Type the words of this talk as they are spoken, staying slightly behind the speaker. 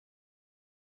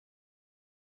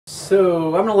So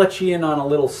I'm going to let you in on a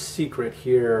little secret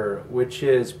here, which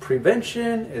is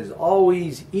prevention is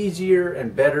always easier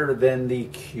and better than the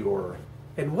cure.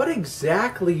 And what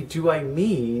exactly do I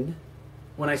mean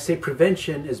when I say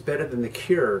prevention is better than the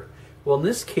cure? Well, in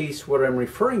this case, what I'm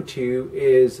referring to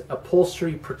is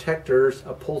upholstery protectors,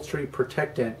 upholstery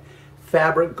protectant,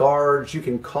 fabric guards, you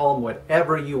can call them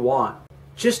whatever you want.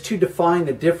 Just to define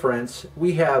the difference,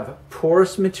 we have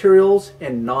porous materials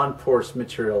and non-porous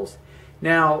materials.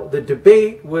 Now, the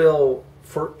debate will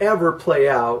forever play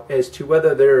out as to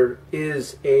whether there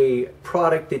is a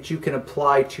product that you can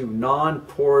apply to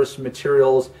non-porous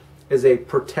materials as a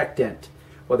protectant,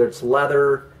 whether it's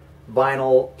leather,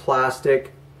 vinyl,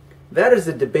 plastic. That is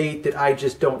a debate that I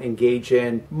just don't engage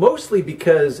in, mostly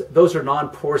because those are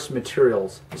non-porous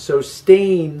materials. So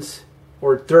stains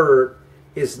or dirt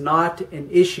is not an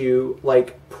issue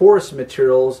like porous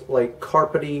materials like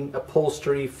carpeting,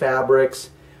 upholstery,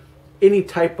 fabrics, any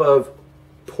type of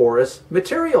porous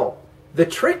material. The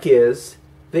trick is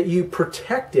that you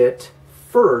protect it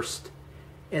first,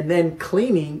 and then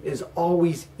cleaning is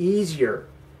always easier.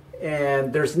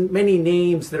 And there's many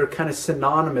names that are kind of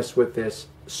synonymous with this.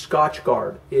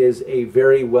 Scotchgard is a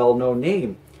very well-known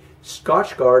name.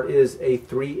 Scotchgard is a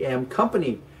 3M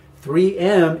company.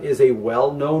 3M is a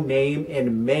well-known name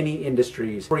in many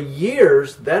industries. For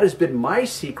years, that has been my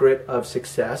secret of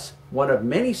success. One of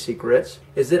many secrets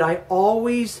is that I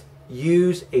always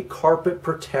use a carpet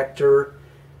protector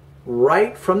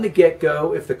right from the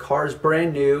get-go if the car is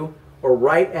brand new, or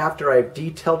right after I've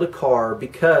detailed a car,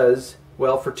 because,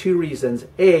 well, for two reasons.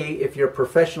 A, if you're a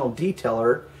professional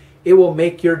detailer, it will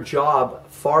make your job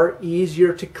far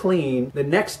easier to clean the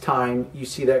next time you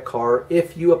see that car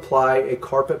if you apply a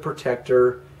carpet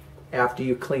protector after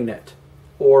you clean it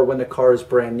or when the car is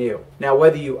brand new. Now,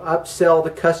 whether you upsell the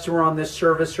customer on this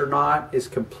service or not is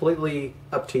completely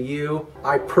up to you.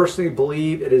 I personally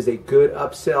believe it is a good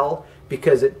upsell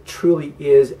because it truly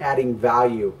is adding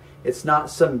value. It's not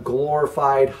some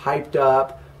glorified, hyped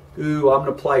up, ooh, I'm going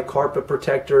to apply carpet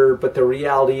protector, but the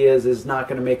reality is not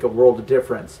going to make a world of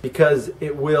difference, because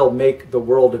it will make the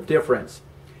world of difference.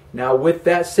 Now, with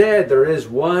that said, there is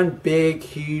one big,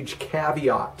 huge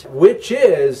caveat, which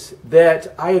is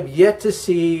that I have yet to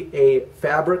see a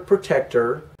fabric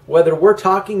protector, whether we're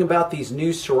talking about these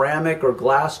new ceramic or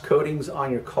glass coatings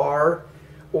on your car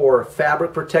or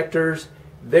fabric protectors,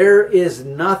 there is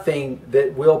nothing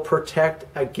that will protect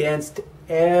against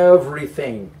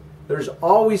everything. There's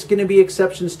always going to be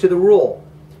exceptions to the rule.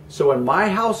 So in my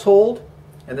household,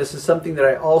 and this is something that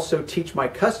I also teach my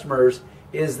customers,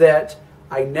 is that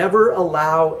I never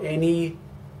allow any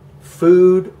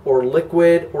food or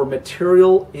liquid or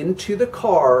material into the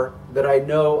car that I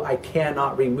know I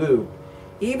cannot remove.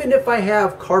 Even if I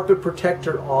have carpet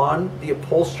protector on the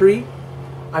upholstery,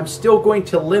 I'm still going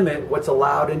to limit what's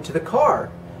allowed into the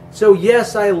car. So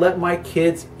yes, I let my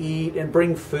kids eat and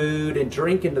bring food and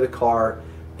drink into the car,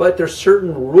 but there's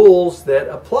certain rules that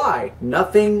apply.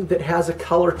 Nothing that has a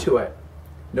color to it.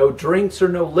 No drinks or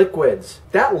no liquids.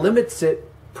 That limits it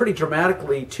pretty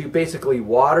dramatically to basically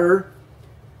water,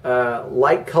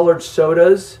 light colored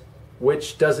sodas,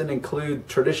 which doesn't include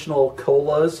traditional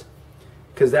colas,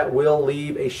 because that will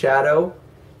leave a shadow.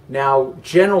 Now,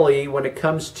 generally, when it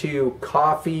comes to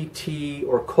coffee, tea,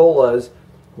 or colas,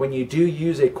 when you do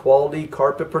use a quality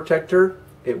carpet protector,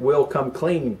 it will come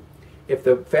clean. If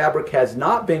the fabric has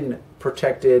not been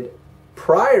protected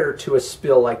prior to a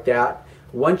spill like that,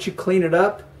 once you clean it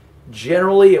up,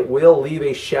 generally it will leave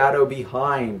a shadow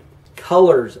behind.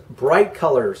 Colors, bright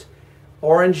colors,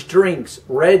 orange drinks,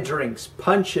 red drinks,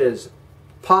 punches,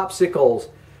 popsicles,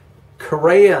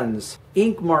 crayons,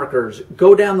 ink markers,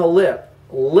 go down the lip,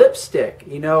 lipstick.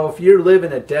 You know, if you live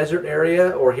in a desert area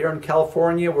or here in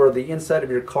California where the inside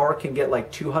of your car can get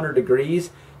like 200 degrees,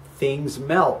 things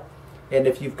melt. And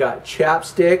if you've got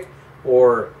chapstick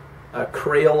or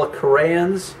Crayola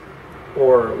crayons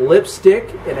or lipstick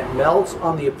and it melts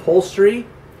on the upholstery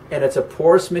and it's a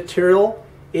porous material,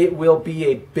 it will be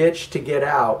a bitch to get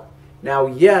out. Now,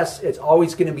 yes, it's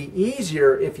always going to be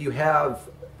easier if you have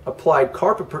applied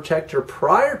carpet protector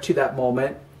prior to that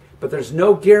moment, but there's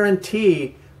no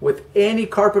guarantee with any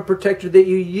carpet protector that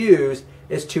you use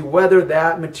as to whether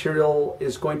that material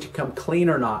is going to come clean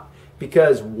or not.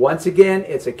 Because once again,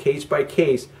 it's a case by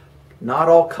case. Not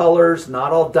all colors,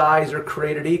 not all dyes are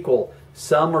created equal.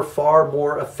 Some are far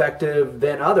more effective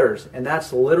than others, and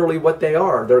that's literally what they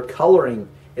are. They're coloring.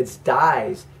 It's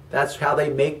dyes. That's how they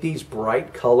make these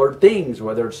bright colored things,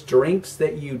 whether it's drinks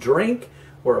that you drink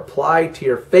or apply to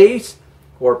your face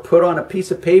or put on a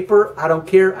piece of paper. I don't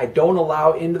care. I don't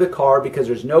allow it into the car because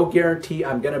there's no guarantee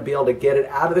I'm going to be able to get it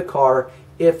out of the car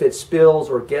if it spills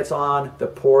or gets on the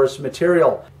porous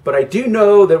material. But I do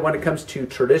know that when it comes to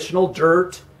traditional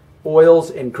dirt, oils,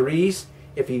 and grease,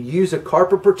 if you use a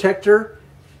carpet protector,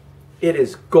 it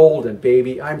is golden,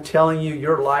 baby. I'm telling you,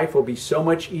 your life will be so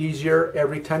much easier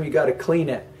every time you got to clean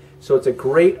it. So it's a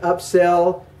great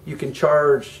upsell. You can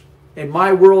charge, in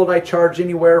my world, I charge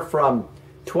anywhere from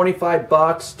 25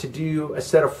 bucks to do a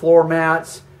set of floor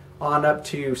mats on up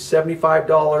to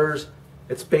 $75.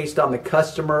 It's based on the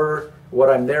customer, what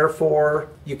I'm there for.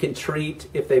 You can treat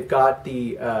if they've got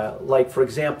the, like for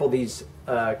example, these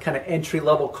kind of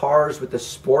entry-level cars with the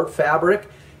sport fabric.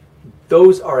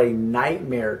 Those are a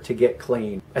nightmare to get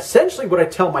clean. Essentially what I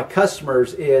tell my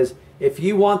customers is, if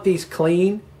you want these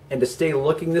clean and to stay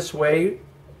looking this way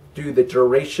through the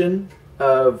duration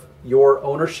of your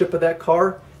ownership of that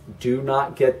car, do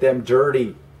not get them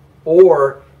dirty,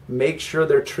 or make sure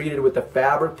they're treated with a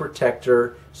fabric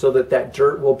protector so that that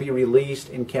dirt will be released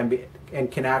and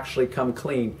can actually come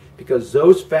clean, because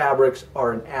those fabrics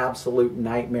are an absolute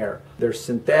nightmare. They're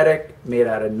synthetic, made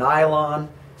out of nylon,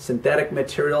 synthetic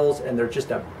materials, and they're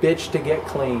just a bitch to get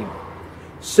clean.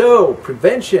 So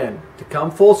prevention, to come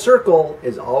full circle,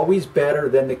 is always better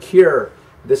than the cure.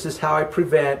 This is how I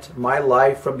prevent my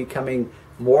life from becoming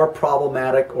more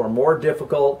problematic or more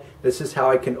difficult. This is how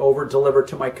I can over deliver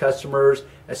to my customers,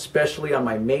 especially on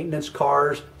my maintenance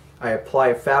cars. I apply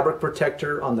a fabric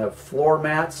protector on the floor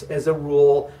mats as a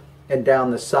rule, and down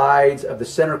the sides of the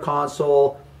center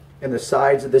console and the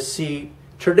sides of the seat.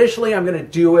 Traditionally, I'm going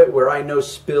to do it where I know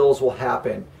spills will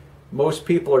happen. Most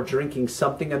people are drinking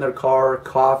something in their car,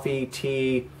 coffee,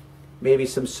 tea, maybe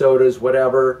some sodas,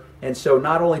 whatever. And so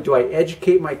not only do I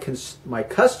educate my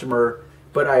customer,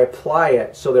 but I apply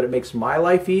it so that it makes my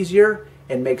life easier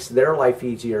and makes their life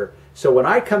easier. So when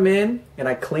I come in and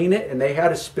I clean it and they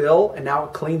had a spill and now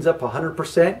it cleans up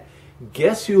 100%,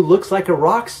 guess who looks like a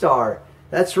rock star?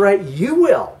 That's right, you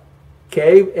will.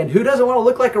 Okay, and who doesn't want to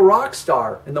look like a rock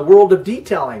star in the world of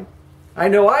detailing? I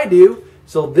know I do.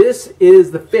 So this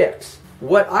is the fix.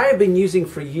 What I have been using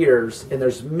for years, and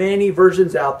there's many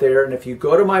versions out there, and if you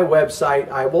go to my website,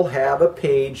 I will have a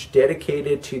page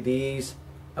dedicated to these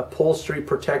upholstery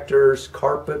protectors,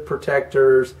 carpet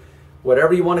protectors,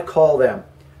 whatever you want to call them.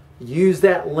 Use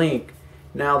that link.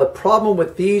 Now the problem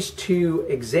with these two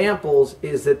examples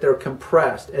is that they're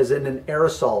compressed, as in an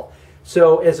aerosol.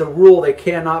 So as a rule, they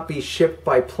cannot be shipped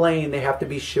by plane, they have to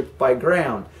be shipped by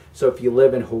ground. So if you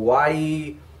live in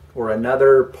Hawaii or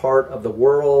another part of the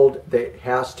world that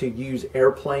has to use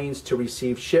airplanes to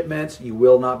receive shipments, you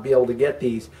will not be able to get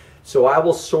these. So I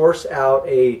will source out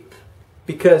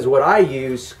because what I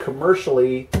use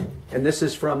commercially, and this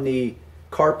is from the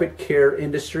carpet care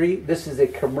industry, this is a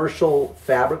commercial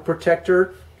fabric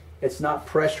protector. It's not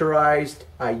pressurized.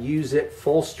 I use it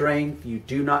full strength. You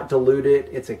do not dilute it.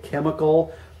 It's a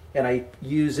chemical, and I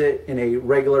use it in a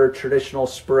regular traditional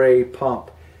spray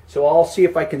pump. So I'll see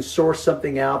if I can source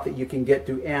something out that you can get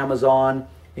through Amazon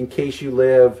in case you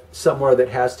live somewhere that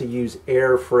has to use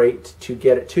air freight to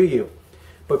get it to you.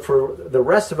 But for the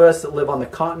rest of us that live on the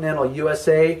continental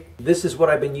USA, this is what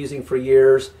I've been using for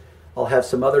years. I'll have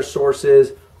some other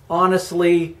sources.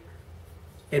 Honestly,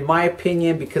 in my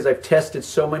opinion, because I've tested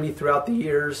so many throughout the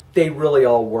years, they really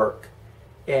all work.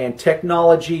 And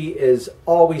technology is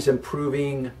always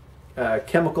improving,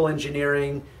 chemical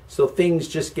engineering, so things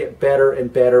just get better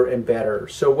and better and better.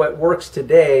 So what works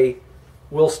today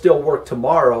will still work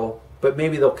tomorrow, but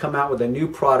maybe they'll come out with a new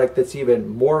product that's even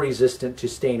more resistant to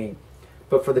staining.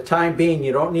 But for the time being,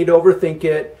 you don't need to overthink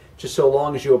it, just so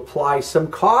long as you apply some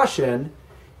caution.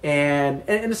 And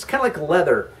it's kind of like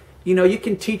leather. You know, you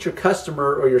can teach your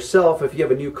customer or yourself, if you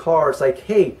have a new car, it's like,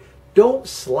 hey, don't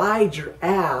slide your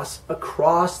ass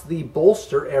across the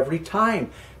bolster every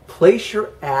time. Place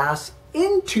your ass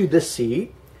into the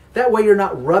seat. That way you're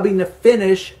not rubbing the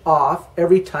finish off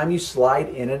every time you slide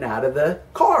in and out of the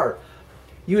car.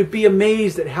 You would be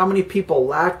amazed at how many people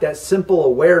lack that simple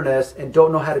awareness and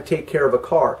don't know how to take care of a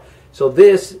car. So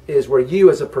this is where you,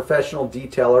 as a professional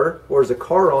detailer or as a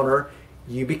car owner,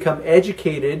 you become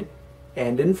educated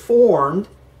and informed,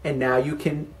 and now you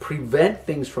can prevent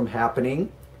things from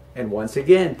happening. And once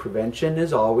again, prevention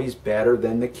is always better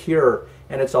than the cure,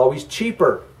 and it's always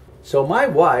cheaper. So my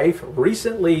wife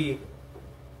recently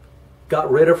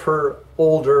got rid of her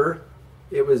older,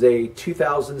 it was a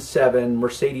 2007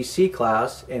 Mercedes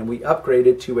C-Class, and we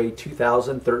upgraded to a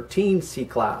 2013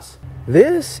 C-Class.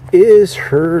 This is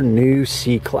her new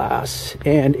C-Class,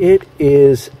 and it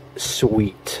is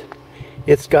sweet.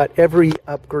 It's got every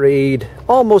upgrade,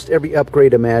 almost every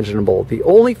upgrade imaginable. The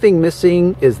only thing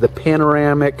missing is the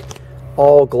panoramic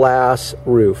all glass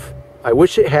roof. I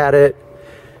wish it had it,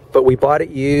 but we bought it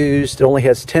used. It only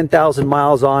has 10,000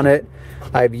 miles on it.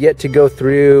 I've yet to go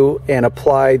through and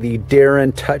apply the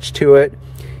Darren touch to it,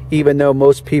 even though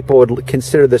most people would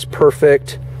consider this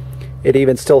perfect. It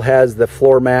even still has the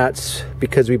floor mats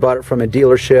because we bought it from a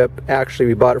dealership. Actually,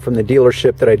 we bought it from the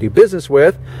dealership that I do business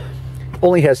with.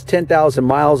 Only has 10,000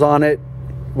 miles on it.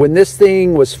 When this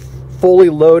thing was fully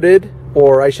loaded,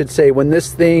 or I should say when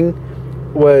this thing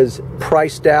was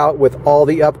priced out with all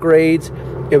the upgrades,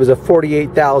 it was a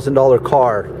 $48,000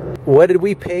 car. What did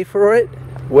we pay for it?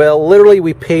 Well, literally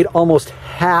we paid almost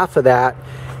half of that,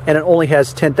 and it only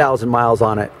has 10,000 miles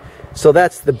on it. So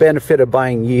that's the benefit of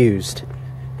buying used.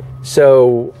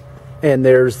 So, and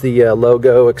there's the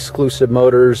logo, Exclusive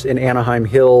Motors in Anaheim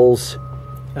Hills.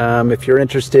 If you're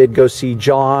interested, go see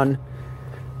John.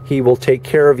 He will take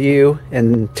care of you,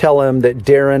 and tell him that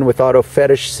Darren with Auto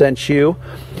Fetish sent you.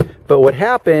 But what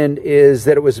happened is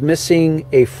that it was missing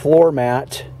a floor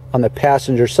mat on the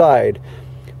passenger side.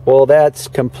 Well, that's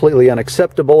completely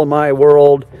unacceptable in my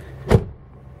world.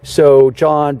 So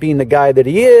John, being the guy that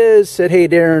he is, said, hey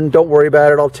Darren, don't worry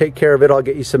about it, I'll take care of it, I'll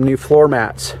get you some new floor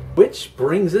mats. Which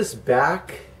brings us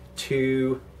back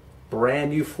to brand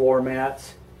new floor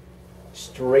mats,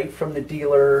 straight from the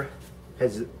dealer,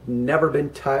 has never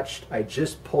been touched. I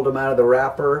just pulled them out of the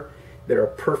wrapper. They're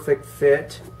a perfect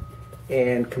fit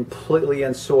and completely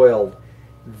unsoiled.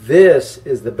 This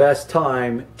is the best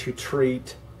time to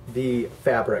treat the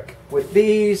fabric. With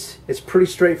these, it's pretty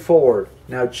straightforward.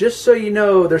 Now, just so you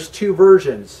know, there's two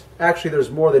versions. Actually, there's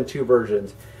more than two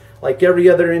versions. Like every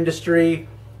other industry,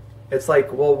 it's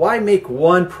like, well, why make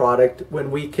one product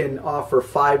when we can offer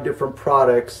 5 different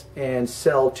products and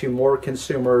sell to more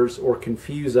consumers or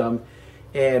confuse them?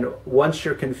 And once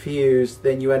you're confused,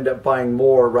 then you end up buying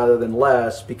more rather than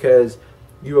less because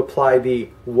you apply the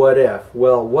what if.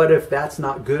 Well, what if that's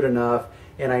not good enough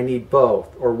and I need both?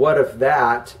 Or what if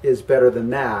that is better than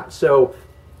that? So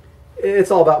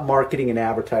it's all about marketing and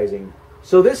advertising.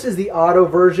 So this is the auto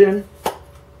version.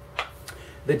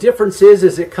 The difference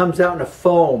is it comes out in a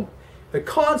foam. The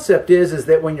concept is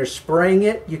that when you're spraying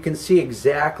it, you can see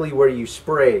exactly where you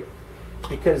spray.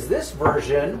 Because this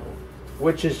version,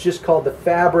 which is just called the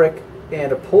Fabric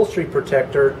and Upholstery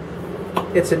Protector,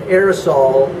 it's an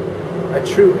aerosol, a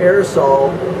true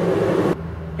aerosol,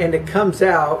 and it comes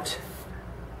out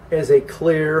as a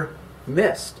clear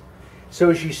mist. So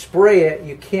as you spray it,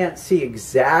 you can't see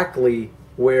exactly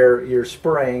where you're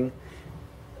spraying.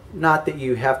 Not that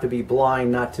you have to be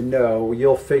blind not to know,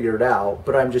 you'll figure it out,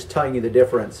 but I'm just telling you the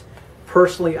difference.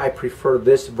 Personally, I prefer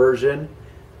this version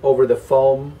over the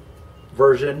foam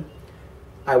version.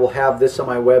 I will have this on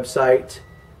my website.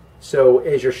 So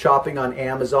as you're shopping on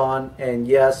Amazon, and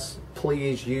yes,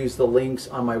 please use the links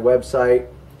on my website.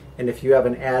 And if you have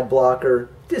an ad blocker,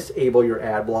 disable your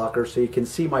ad blocker so you can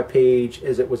see my page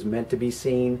as it was meant to be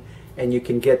seen, and you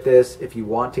can get this if you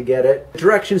want to get it. The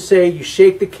directions say you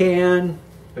shake the can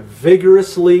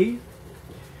vigorously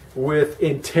with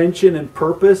intention and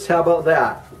purpose. How about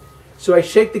that? So I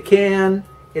shake the can.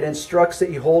 It instructs that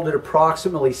you hold it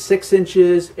approximately 6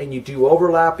 inches and you do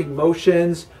overlapping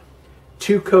motions.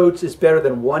 2 coats is better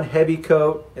than 1 heavy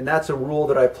coat, and that's a rule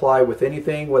that I apply with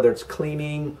anything, whether it's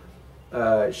cleaning,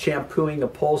 shampooing,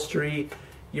 upholstery.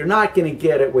 You're not going to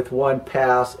get it with 1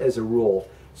 pass as a rule.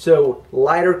 So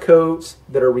lighter coats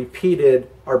that are repeated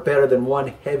are better than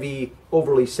 1 heavy,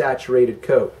 overly saturated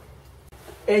coat.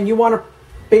 And you want to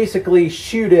basically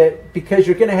shoot it because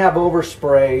you're going to have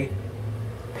overspray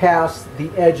past the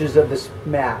edges of this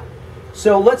mat.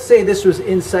 So let's say this was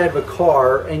inside of a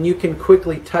car and you can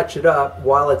quickly touch it up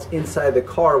while it's inside the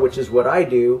car, which is what I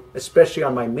do, especially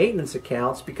on my maintenance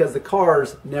accounts, because the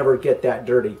cars never get that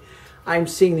dirty. I'm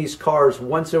seeing these cars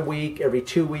once a week, every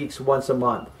 2 weeks, once a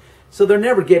month. So they're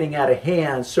never getting out of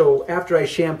hand. So after I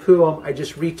shampoo them, I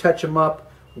just retouch them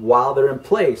up while they're in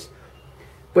place.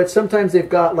 But sometimes they've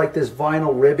got like this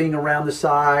vinyl ribbing around the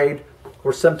side,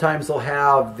 or sometimes they'll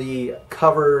have the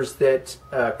covers that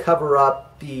cover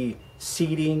up the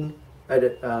seating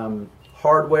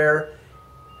hardware.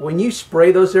 When you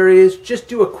spray those areas, just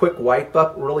do a quick wipe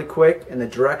up really quick, and the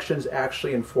directions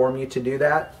actually inform you to do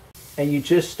that. And you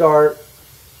just start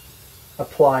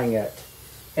applying it.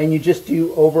 And you just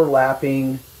do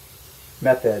overlapping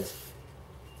methods.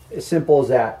 As simple as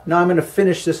that. Now I'm going to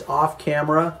finish this off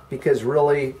camera because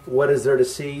really, what is there to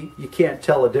see? You can't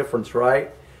tell a difference,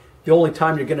 right? The only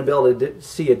time you're going to be able to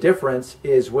see a difference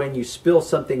is when you spill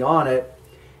something on it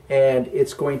and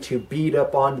it's going to bead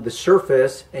up onto the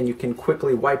surface and you can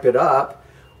quickly wipe it up,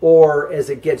 or as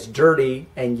it gets dirty,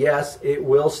 and yes, it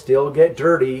will still get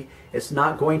dirty, it's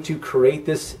not going to create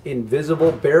this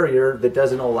invisible barrier that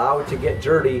doesn't allow it to get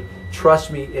dirty.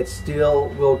 Trust me, it still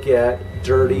will get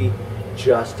dirty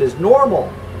just as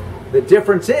normal. The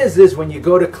difference is when you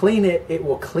go to clean it, it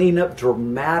will clean up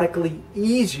dramatically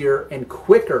easier and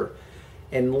quicker.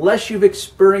 Unless you've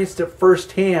experienced it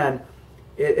firsthand,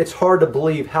 it's hard to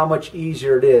believe how much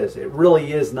easier it is. It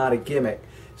really is not a gimmick.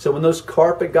 So when those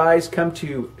carpet guys come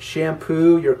to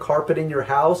shampoo your carpet in your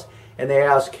house and they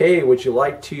ask, hey, would you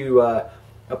like to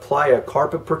apply a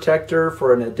carpet protector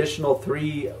for an additional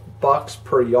 $3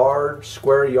 per yard,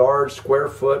 square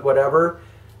foot, whatever,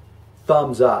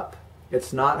 thumbs up.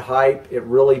 It's not hype. It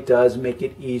really does make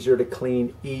it easier to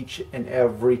clean each and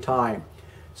every time.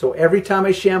 So every time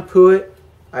I shampoo it,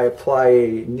 I apply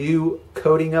a new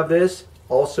coating of this.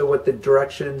 Also what the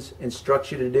directions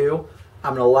instruct you to do.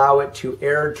 I'm going to allow it to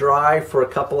air dry for a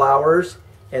couple hours,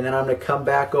 and then I'm going to come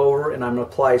back over and I'm going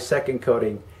to apply a second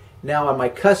coating. Now on my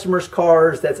customers'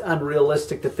 cars, that's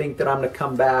unrealistic to think that I'm going to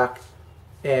come back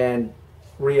and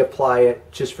reapply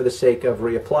it just for the sake of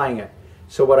reapplying it.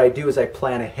 So what I do is I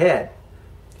plan ahead.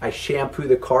 I shampoo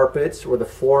the carpets or the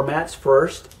floor mats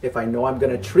first if I know I'm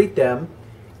going to treat them,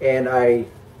 and I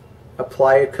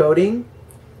apply a coating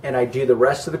and I do the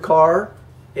rest of the car.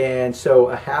 And so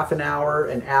a half an hour,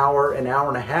 an hour and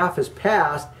a half has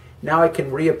passed. Now I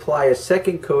can reapply a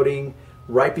second coating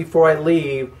right before I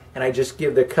leave, and I just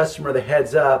give the customer the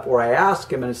heads up, or I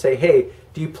ask him and say, hey,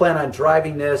 do you plan on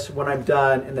driving this when I'm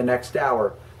done in the next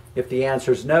hour? If the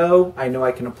answer is no, I know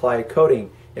I can apply a coating.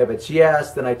 If it's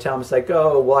yes, then I tell them, it's like,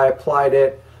 oh, well, I applied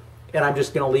it and I'm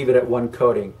just going to leave it at one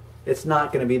coating. It's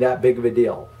not going to be that big of a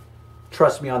deal.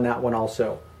 Trust me on that one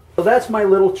also. So that's my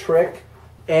little trick.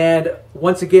 And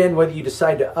once again, whether you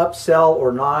decide to upsell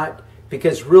or not,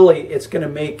 because really it's going to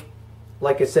make,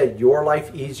 like I said, your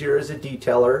life easier as a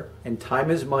detailer, and time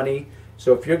is money.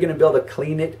 So if you're going to be able to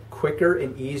clean it quicker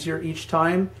and easier each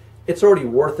time, it's already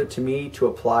worth it to me to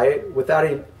apply it. Without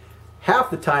even, half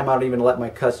the time I don't even let my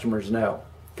customers know,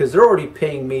 because they're already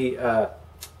paying me,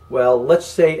 well, let's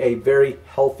say a very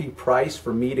healthy price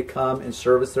for me to come and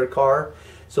service their car.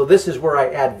 So this is where I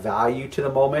add value to the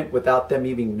moment without them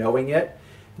even knowing it.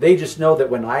 They just know that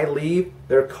when I leave,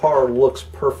 their car looks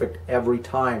perfect every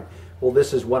time. Well,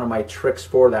 this is one of my tricks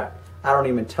for that. I don't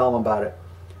even tell them about it.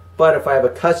 But if I have a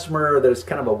customer that is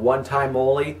kind of a one-time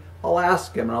only, I'll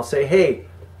ask them and I'll say, hey,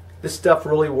 this stuff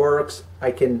really works.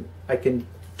 I can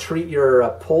treat your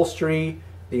upholstery,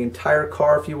 the entire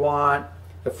car if you want,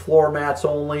 the floor mats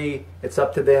only. It's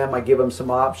up to them. I give them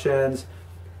some options.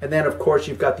 And then, of course,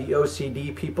 you've got the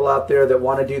OCD people out there that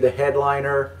want to do the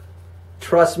headliner.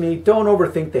 Trust me, don't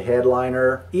overthink the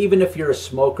headliner. Even if you're a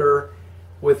smoker,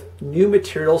 with new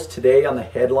materials today on the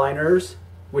headliners,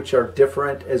 which are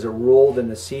different as a rule than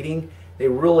the seating, they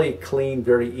really clean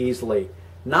very easily.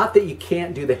 Not that you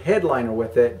can't do the headliner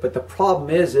with it, but the problem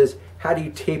is how do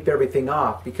you tape everything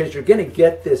off? Because you're going to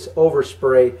get this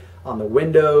overspray on the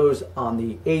windows, on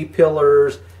the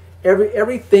A-pillars,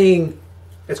 everything.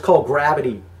 It's called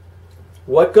gravity.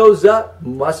 What goes up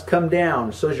must come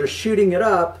down. So as you're shooting it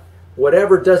up,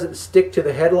 whatever doesn't stick to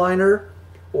the headliner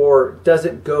or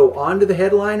doesn't go onto the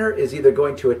headliner is either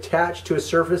going to attach to a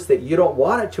surface that you don't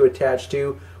want it to attach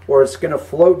to, or it's going to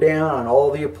float down on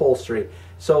all the upholstery.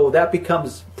 So that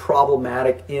becomes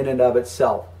problematic in and of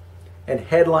itself. And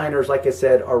headliners, like I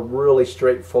said, are really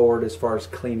straightforward as far as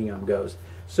cleaning them goes.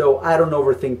 So I don't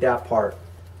overthink that part.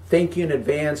 Thank you in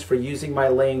advance for using my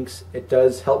links. It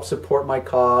does help support my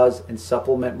cause and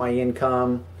supplement my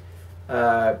income.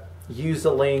 Use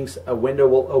the links. A window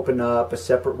will open up, a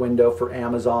separate window for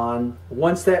Amazon.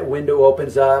 Once that window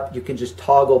opens up, you can just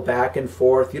toggle back and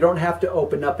forth. You don't have to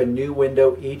open up a new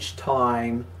window each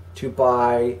time to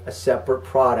buy a separate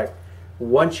product.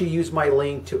 Once you use my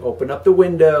link to open up the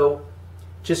window,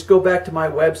 just go back to my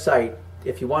website.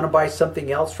 If you want to buy something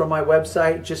else from my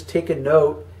website, just take a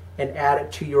note and add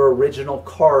it to your original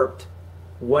cart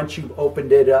once you've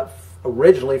opened it up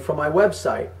originally from my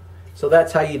website. So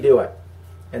that's how you do it.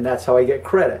 And that's how I get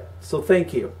credit. So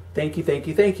thank you. Thank you, thank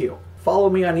you, thank you. Follow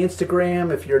me on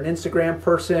Instagram if you're an Instagram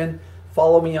person.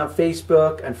 Follow me on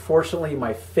Facebook. Unfortunately,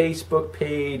 my Facebook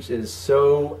page is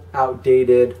so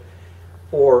outdated,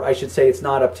 or I should say it's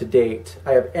not up to date.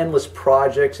 I have endless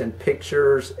projects and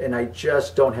pictures, and I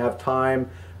just don't have time.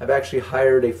 I've actually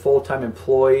hired a full-time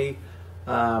employee,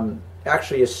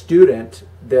 actually a student,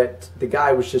 that the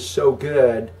guy was just so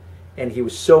good and he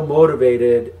was so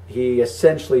motivated, he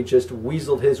essentially just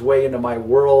weaseled his way into my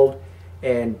world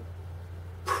and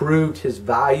proved his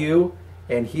value,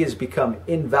 and he has become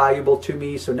invaluable to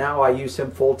me. So now I use him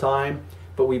full-time.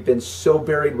 but we've been so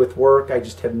buried with work, I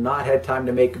just have not had time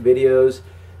to make videos.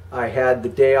 I had the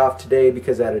day off today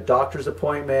because I had a doctor's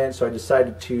appointment, so I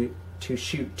decided to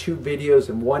shoot 2 videos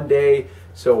in one day.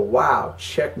 So wow,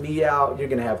 check me out. You're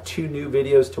gonna have 2 new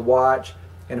videos to watch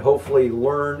and hopefully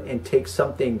learn and take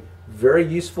something very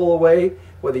useful away,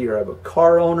 whether you're a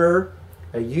car owner,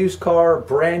 a used car, a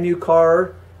brand new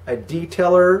car, a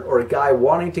detailer, or a guy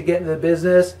wanting to get into the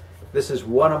business. This is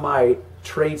one of my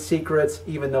trade secrets,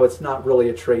 even though it's not really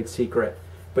a trade secret,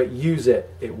 but use it.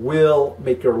 It will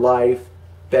make your life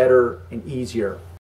better and easier.